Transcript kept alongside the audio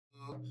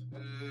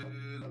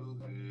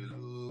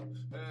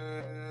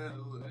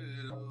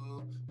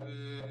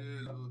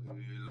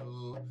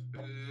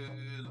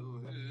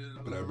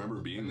But I remember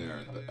being there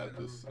at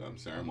this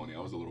ceremony. I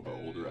was a little bit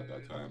older at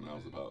that time, and I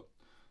was about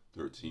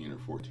 13 or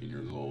 14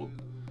 years old.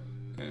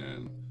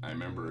 And I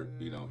remember,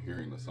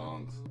 hearing the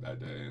songs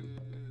that day, and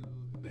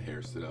the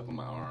hair stood up on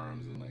my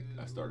arms, and like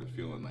I started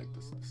feeling like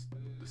the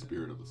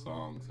spirit of the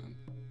songs, and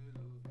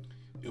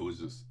it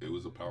was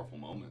a powerful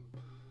moment.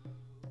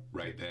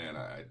 Right then,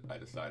 I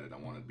decided I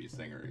wanted to be a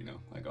singer.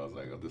 Like I was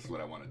like, oh, this is what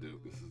I want to do.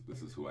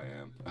 This is who I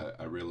am.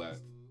 I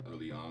realized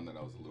early on that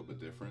I was a little bit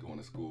different, going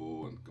to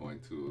school and going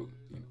to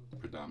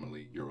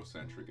predominantly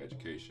Eurocentric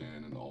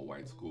education and all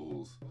white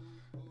schools,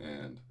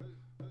 and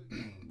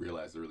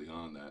realized early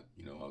on that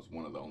I was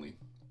one of the only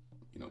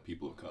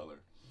people of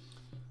color.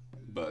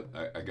 But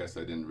I guess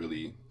I didn't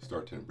really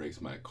start to embrace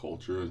my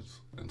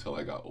cultures until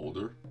I got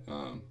older.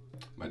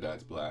 My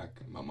dad's black,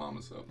 my mom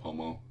is a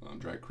Pomo,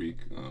 Dry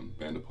Creek,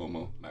 Band of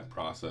Pomo. My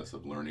process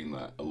of learning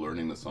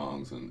the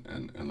songs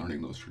and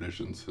learning those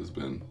traditions has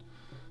been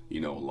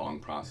a long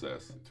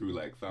process. Through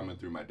like thumbing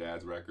through my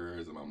dad's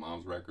records and my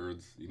mom's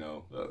records,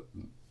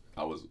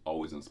 I was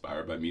always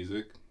inspired by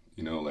music.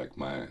 Like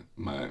my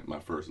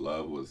first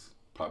love was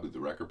probably the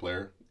record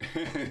player.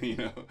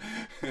 Dad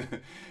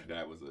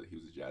was a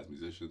jazz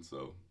musician,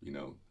 so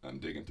I'm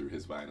digging through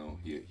his vinyl.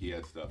 He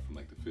had stuff from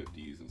like the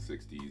 50s and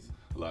 60s,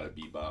 a lot of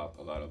bebop,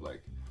 a lot of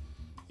like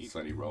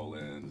Sonny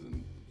Rollins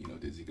and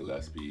Dizzy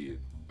Gillespie.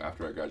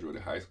 After I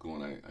graduated high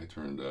school and I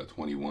turned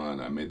 21,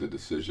 I made the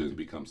decision to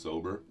become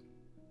sober.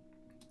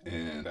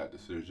 And that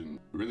decision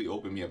really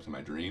opened me up to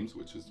my dreams,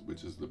 which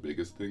is the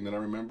biggest thing that I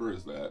remember,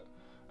 is that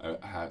I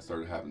had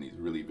started having these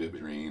really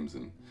vivid dreams,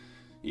 and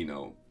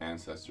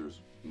ancestors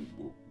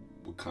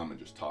would come and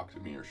just talk to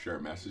me or share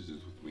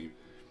messages with me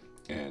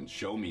and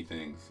show me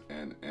things,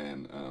 and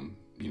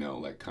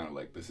like kind of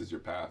like, this is your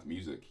path,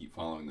 music, keep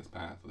following this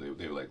path. They would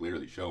like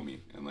literally show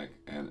me, and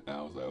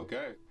I was like,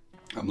 okay,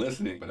 I'm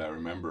listening. But I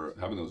remember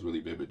having those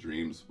really vivid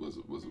dreams was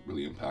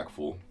really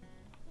impactful.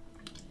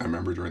 I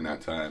remember during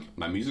that time,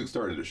 my music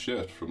started to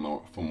shift from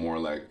more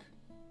like,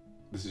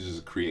 this is just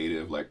a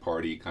creative, like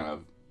party kind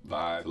of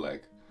vibe,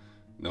 like,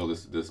 no,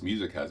 this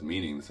music has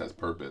meaning, this has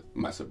purpose.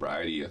 My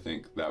sobriety, I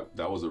think that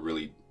was a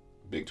really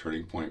big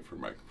turning point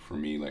for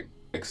me, like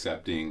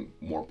accepting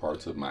more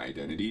parts of my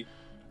identity.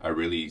 I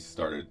really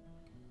started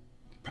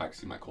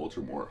practicing my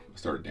culture more. I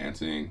started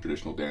dancing,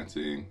 traditional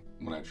dancing.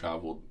 When I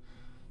traveled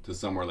to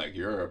somewhere like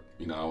Europe,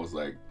 I was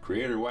like,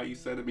 Creator, why you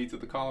sending me to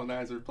the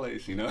colonizer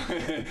place?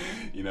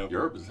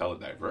 Europe is hella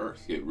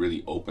diverse. It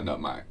really opened up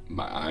my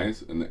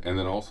eyes, and then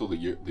also the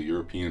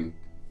European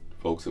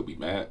folks that we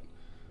met,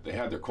 they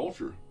had their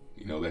culture.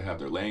 They have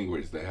their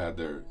language, they have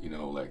their,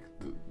 like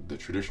the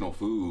traditional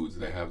foods,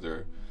 they have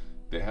their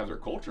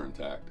culture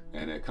intact.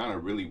 And it kind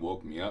of really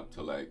woke me up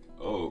to like,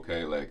 oh,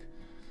 okay, like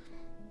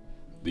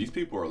these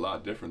people are a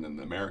lot different than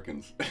the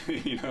Americans,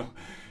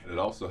 It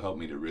also helped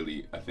me to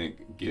really, I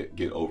think,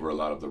 get over a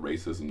lot of the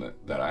racism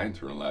that I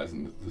internalized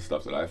and the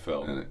stuff that I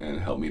felt, and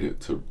helped me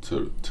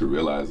to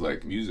realize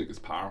like music is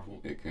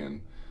powerful. It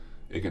can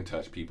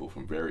touch people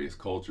from various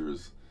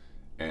cultures.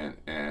 And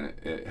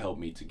it helped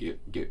me to get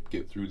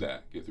through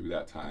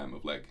that time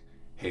of like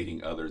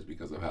hating others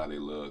because of how they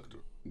looked.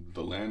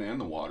 The land and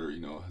the water,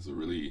 has a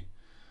really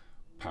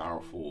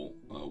powerful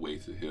way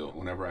to heal.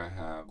 Whenever I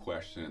have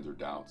questions or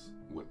doubts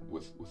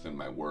within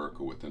my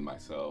work or within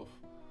myself,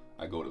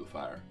 I go to the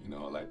fire. I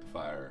light the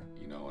fire,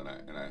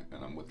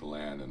 and I'm with the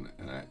land,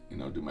 and I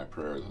do my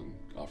prayers and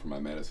offer my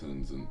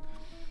medicines, and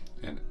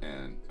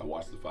I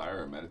watch the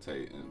fire and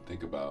meditate and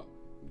think about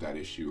that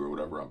issue or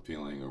whatever I'm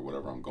feeling or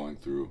whatever I'm going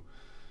through,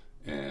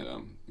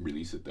 and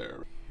release it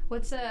there.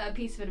 What's a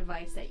piece of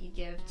advice that you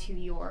give to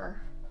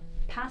your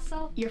past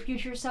self, your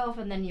future self,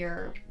 and then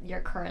your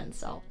current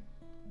self?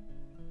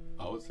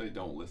 I would say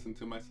don't listen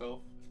to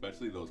myself,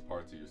 especially those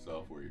parts of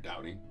yourself where you're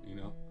doubting,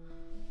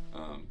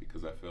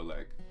 because I feel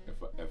like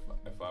if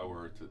I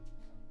were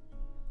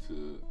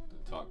to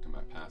talk to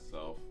my past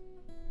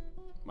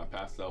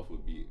self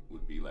would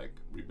be like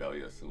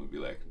rebellious and would be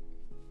like,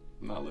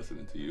 I'm not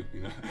listening to you,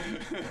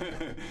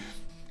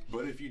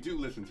 But if you do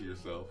listen to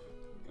yourself,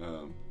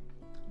 I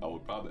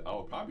would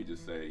probably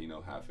just say,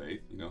 have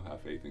faith,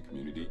 have faith in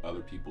community.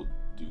 Other people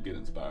do get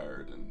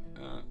inspired,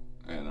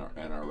 and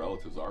our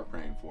relatives are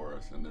praying for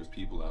us, and there's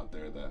people out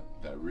there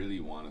that really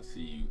want to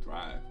see you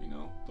thrive.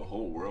 The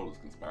whole world is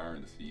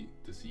conspiring to see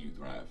you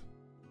thrive.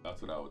 That's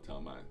what I would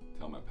tell my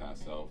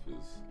past self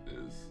is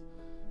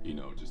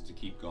just to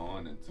keep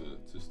going and to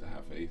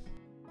have faith.